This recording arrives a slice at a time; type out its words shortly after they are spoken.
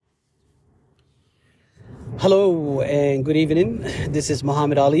Hello and good evening. This is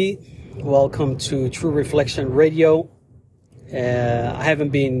Muhammad Ali. Welcome to True Reflection Radio. I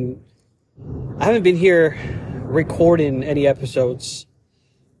haven't been here recording any episodes,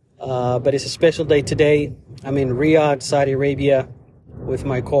 but it's a special day today. I'm in Riyadh, Saudi Arabia, with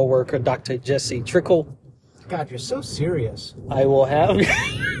my coworker, Dr. Jesse Trickle. God, you're so serious. I will have.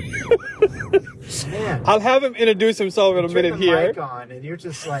 Man, I'll have him introduce himself in a minute here. Turn the mic on, and you're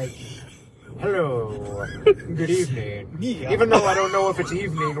just like, "Hello, good evening." Yeah. Even though I don't know if it's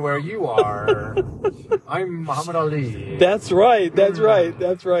evening where you are, I'm Muhammad Ali. That's right. That's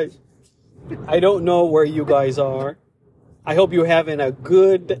right. I don't know where you guys are. I hope you're having a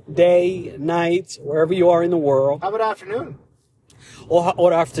good day, night, wherever you are in the world. How about afternoon?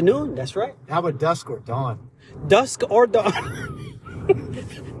 Or afternoon, that's right. How about dusk or dawn? Dusk or dawn.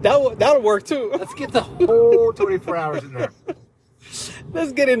 That'll work too. Let's get the whole 24 hours in there.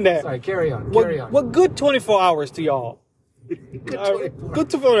 Let's get in there. Sorry, carry on. What good 24 hours to y'all? Good 24 Good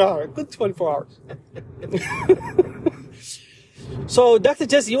 24 hours. Good 24 hours. So, Dr.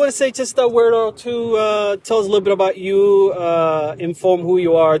 Jesse, you want to say just a word or two? Tell us a little bit about you. Inform who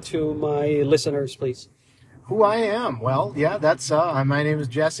you are to my listeners, please. Who I am? Well, yeah, that's my name is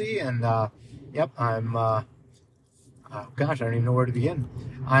Jesse, and I'm. Gosh, I don't even know where to begin.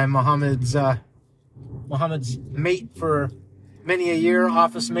 I'm Muhammad's mate for many a year,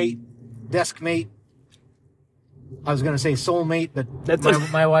 office mate, desk mate. I was going to say soulmate, but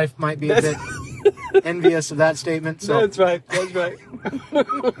my wife might be a bit envious of that statement. So That's right.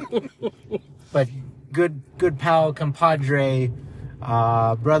 but good pal, compadre,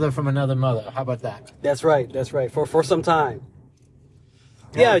 brother from another mother. How about that? That's right. For some time.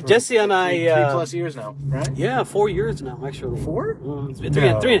 Yeah, Jesse and I... 3+ years now, right? Yeah, 4 years now, actually. 4? It's been three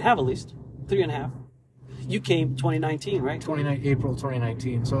and a half at least. 3.5. You came 2019, right? April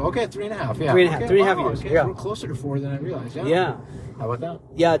 2019. So, okay, 3.5. Yeah. 3.5 years. Okay, Yeah. a little closer to 4 than I realized. Yeah. How about that?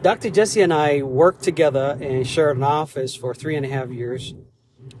 Yeah, Dr. Jesse and I worked together and shared an office for 3.5 years.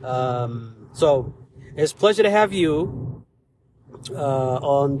 So it's a pleasure to have you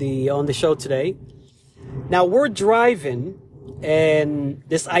on the show today. Now we're driving, and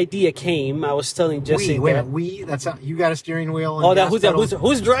this idea came. I was telling Jesse. That's not, you got a steering wheel. And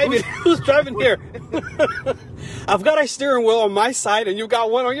who's driving? Who's driving here? I've got a steering wheel on my side, and you got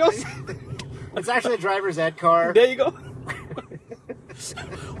one on your side. It's actually a driver's ed car. There you go.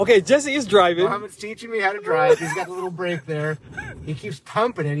 Okay, Jesse is driving. Mohammed's teaching me how to drive. He's got a little brake there. He keeps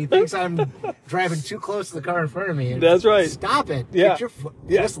pumping it. He thinks I'm driving too close to the car in front of me. That's right. Stop it. Yeah. Get your foot.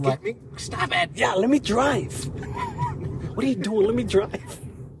 Yeah. Just let me. Stop it. Yeah, let me drive. What are you doing? Let me drive.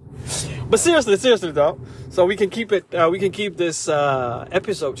 But seriously though, so we can keep this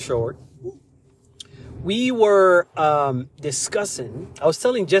episode short. We were discussing. I was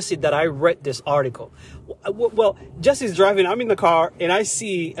telling Jesse that I read this article. Well, Jesse's driving. I'm in the car, and I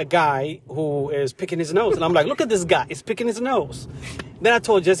see a guy who is picking his nose, and I'm like, "Look at this guy! He's picking his nose." Then I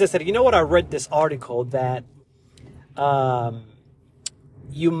told Jesse, I said, "You know what? I read this article that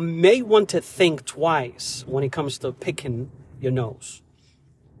you may want to think twice when it comes to picking your nose."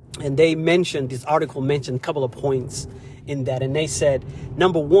 And this article mentioned a couple of points in that. And they said,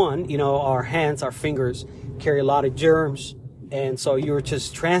 number one, our hands, our fingers carry a lot of germs. And so you're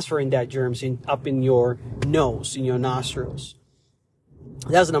just transferring that germs up in your nose, in your nostrils.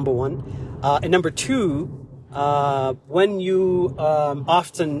 That's number one. And number two, when you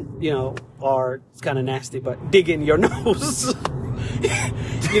often, are, it's kind of nasty, but dig in your nose,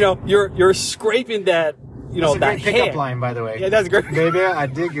 you're scraping that, That's a that great pickup hair. line, by the way. Yeah, that's great. Baby, I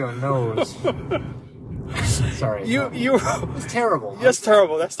dig your nose. Sorry. It's terrible. That's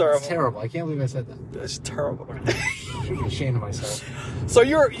terrible. It's terrible. I can't believe I said that. That's terrible. I should be ashamed of myself. So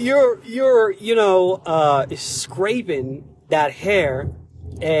you're scraping that hair,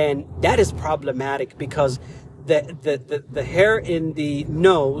 and that is problematic because the hair in the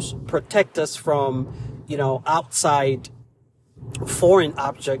nose protect us from outside foreign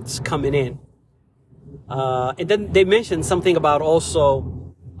objects coming in. And then they mentioned something about also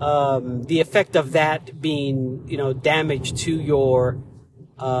the effect of that being, damage to your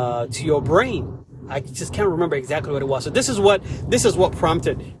brain. I just can't remember exactly what it was. So this is what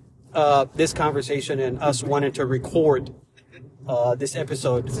prompted this conversation and us wanting to record this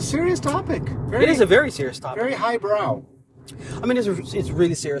episode. It's a serious topic. It is a very serious topic. Very highbrow. I mean, it's a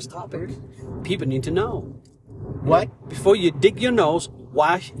really serious topic. People need to know. What? Before you dig your nose,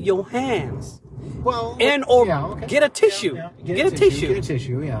 wash your hands. Well, get a tissue. Yeah. Get a tissue. Get a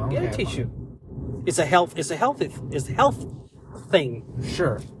tissue. Yeah. Okay. Get a tissue. It's a health thing.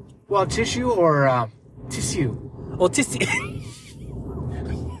 Sure. Well, tissue or tissue. Or tissue.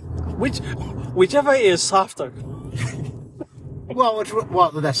 Whichever is softer. Well,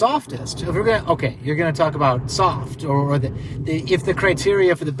 the softest. If you're gonna talk about soft, or if the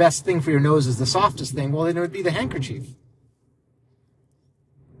criteria for the best thing for your nose is the softest thing, well, then it would be the handkerchief.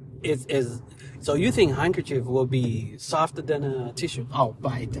 So you think handkerchief will be softer than a tissue? Oh,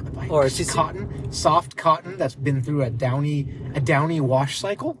 by or cotton, soft cotton that's been through a downy wash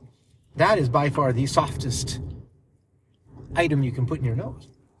cycle. That is by far the softest item you can put in your nose,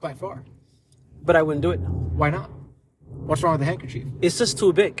 by far. But I wouldn't do it. Why not? What's wrong with the handkerchief? It's just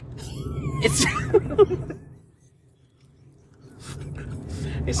too big. It's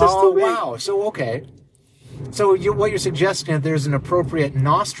it's just too big. Wow. So okay. So what you're suggesting is there's an appropriate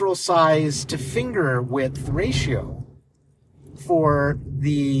nostril size to finger width ratio for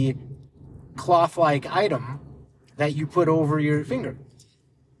the cloth-like item that you put over your finger.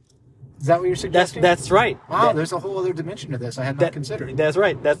 Is that what you're suggesting? That's right. Wow, there's a whole other dimension to this I had not considered. That's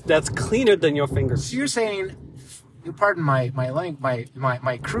right. That's cleaner than your fingers. So you're saying, you pardon my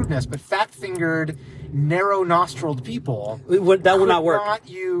crudeness, but fat-fingered, narrow-nostriled people That would not work. not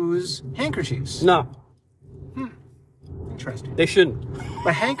use handkerchiefs. No, Interesting. they shouldn't.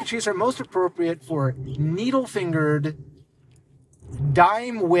 But handkerchiefs are most appropriate for needle-fingered,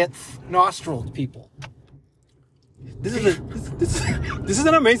 dime-width nostriled people. This is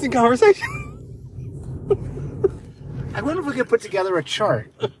an amazing conversation. I wonder if we could put together a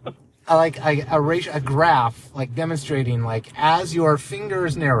chart, a graph, like demonstrating, like as your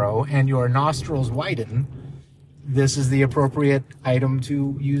fingers narrow and your nostrils widen, this is the appropriate item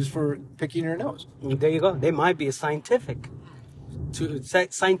to use for picking your nose. There you go. There might be a scientific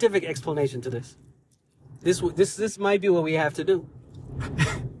explanation to this. This might be what we have to do.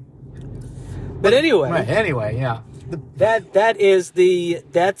 But anyway. Right, anyway, yeah. That's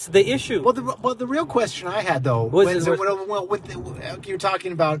the issue. Well, the real question I had though, you're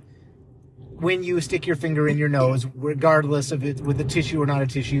talking about when you stick your finger in your nose, regardless of it with a tissue or not a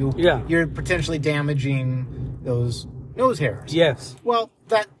tissue, yeah, you're potentially damaging those nose hairs. Yes. Well,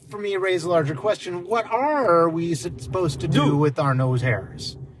 that for me raises a larger question: what are we supposed to do with our nose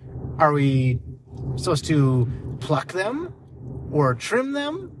hairs? Are we supposed to pluck them, or trim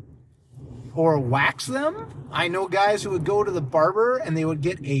them, or wax them? I know guys who would go to the barber and they would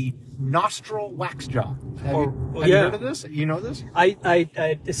get a nostril wax job. Have you heard of this? You know this? I've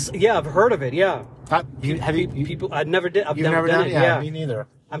heard of it. Yeah. Have you? People? I never did. I've You've never done it? Yeah, me neither.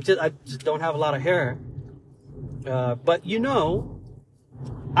 I just don't have a lot of hair. But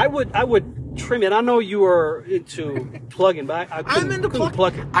I would trim it. I know you are into plugging, but I'm into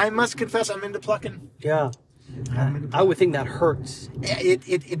plucking. I must confess, I'm into plucking. Yeah. I would think that hurts.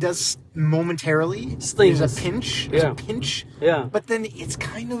 It does momentarily. Stings. There's a pinch. There's a pinch. Yeah. But then it's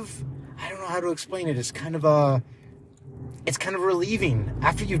kind of, I don't know how to explain it. It's kind of relieving.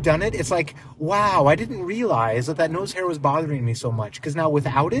 After you've done it, it's like, wow, I didn't realize that nose hair was bothering me so much. Because now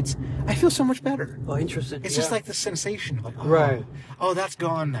without it, I feel so much better. Oh, interesting. It's just like the sensation. Like, right. Oh, that's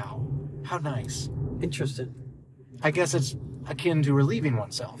gone now. How nice. Interesting. I guess it's akin to relieving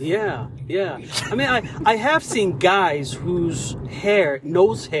oneself. Yeah. I mean, I have seen guys whose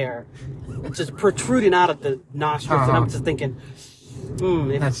nose hair, just protruding out of the nostrils, and I'm just thinking,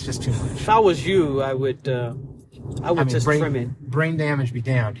 that's just too much. If I was you, I would just trim it. Brain damage be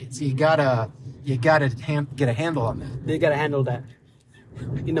damned. So you gotta get a handle on that. You gotta handle that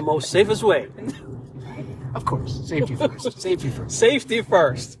in the most safest way. Of course, safety first. Safety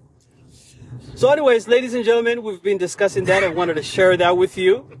first. So anyways, ladies and gentlemen, we've been discussing that. I wanted to share that with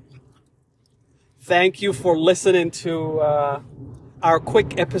you. Thank you for listening to our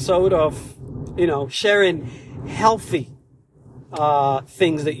quick episode of, sharing healthy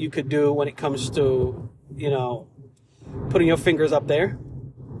things that you could do when it comes to, putting your fingers up there,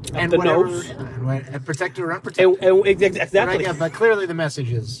 and the nose. Protected or unprotected. Exactly. But clearly the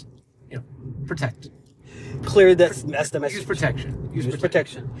message is, protect. Clear that's the message. Use protection. Use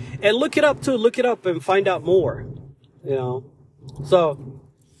protection. And look it up too. Look it up and find out more. So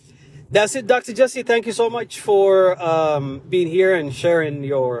that's it, Dr. Jesse. Thank you so much for being here and sharing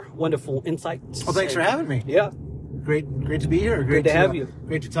your wonderful insights. Well, thanks for having me. Yeah. Great to be here. Great to have you.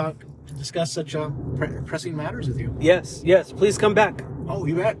 Great to discuss such pressing matters with you. Yes. Please come back. Oh,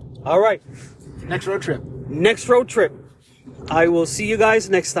 you bet. All right. Next road trip. I will see you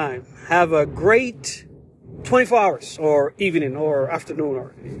guys next time. Have a great 24 hours or evening or afternoon,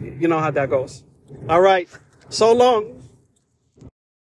 or you know how that goes. All right. So long.